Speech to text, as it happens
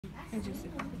Or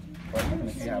even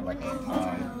if you have like a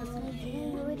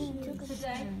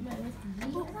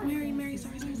Mary,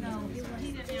 sorry.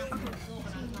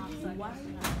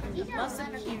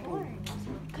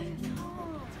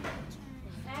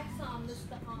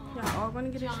 Y'all all gonna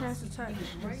get a chance to touch,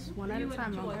 just one at a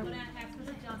time.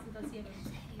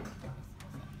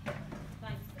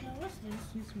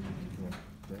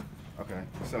 Okay,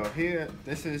 so here,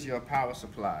 this is your power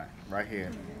supply right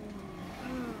here.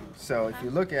 So if you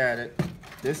look at it,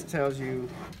 this tells you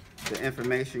the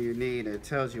information you need. It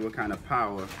tells you what kind of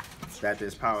power that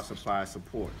this power supply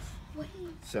supports.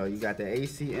 So you got the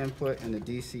AC input and the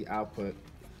DC output.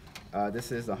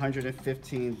 This is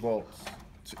 115 volts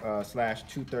slash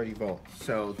 230 volts.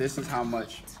 So this is how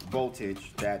much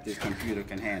voltage that this computer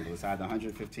can handle. It's either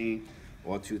 115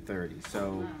 or 230.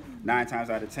 So 9 times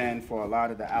out of 10, for a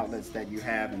lot of the outlets that you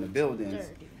have in the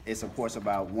buildings, it supports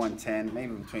about 110,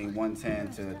 maybe between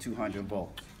 110 to 200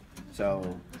 volts.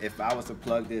 So if I was to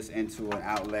plug this into an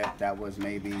outlet that was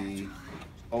maybe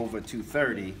over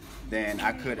 230, then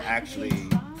I could actually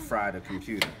fry the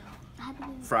computer.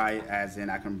 Fry it as in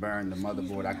I can burn the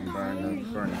motherboard, I can burn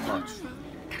the parts,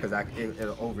 because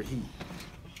it'll overheat.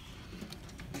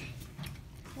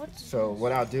 So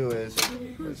what I'll do is,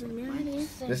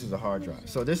 this is a hard drive.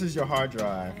 So this is your hard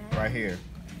drive right here.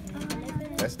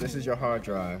 This is your hard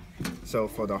drive. So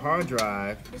for the hard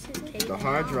drive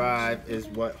is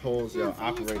what holds your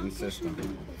operating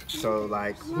system. So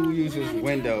like, who uses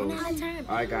Windows?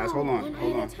 All right, guys, hold on.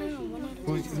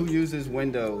 Who uses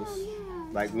Windows?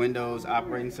 Like Windows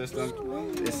operating system?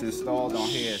 It's installed on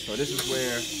here. So this is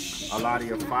where a lot of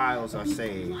your files are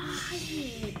saved.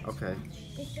 Okay.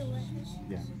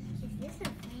 Yeah.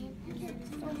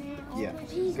 Yeah.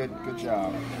 Good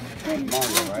job.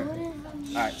 Mario, right?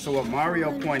 All right. So what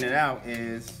Mario pointed out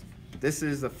is this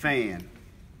is a fan.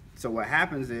 So what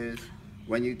happens is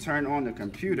when you turn on the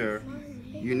computer,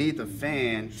 you need the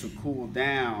fan to cool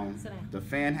down. The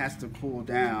fan has to cool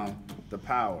down the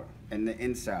power and the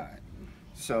inside.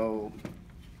 So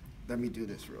let me do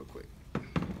this real quick.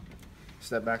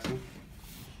 Step back some.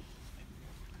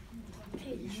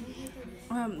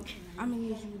 I'm gonna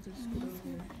use you to scoot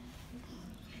over.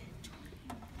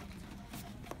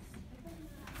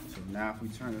 So now if we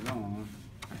turn it on,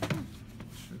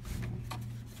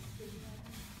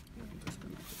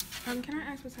 can I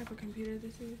ask what type of computer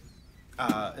this is?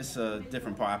 it's a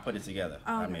different part. I put it together.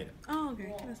 Oh, I made it. Oh,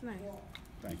 okay. That's nice.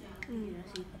 Thank you.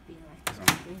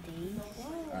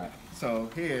 All right. So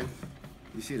here,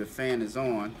 you see the fan is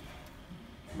on,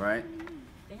 right?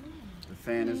 The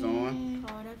fan is on.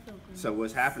 So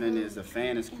what's happening is the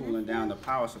fan is cooling down the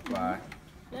power supply,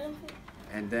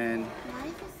 and then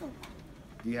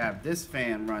you have this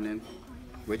fan running,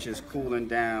 which is cooling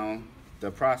down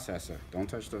the processor. Don't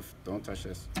touch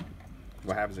this.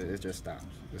 What happens is it just stops.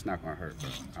 It's not going to hurt,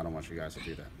 but I don't want you guys to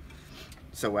do that.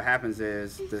 So what happens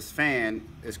is this fan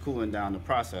is cooling down the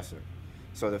processor.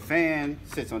 So the fan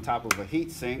sits on top of a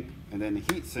heat sink, and then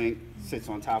the heat sink sits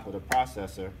on top of the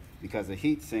processor, because the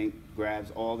heat sink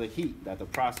grabs all the heat that the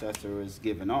processor is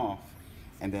giving off,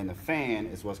 and then the fan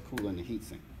is what's cooling the heat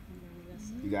sink.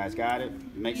 You guys got it?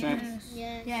 Make sense?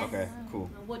 Yes. Okay, cool.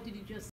 What did you just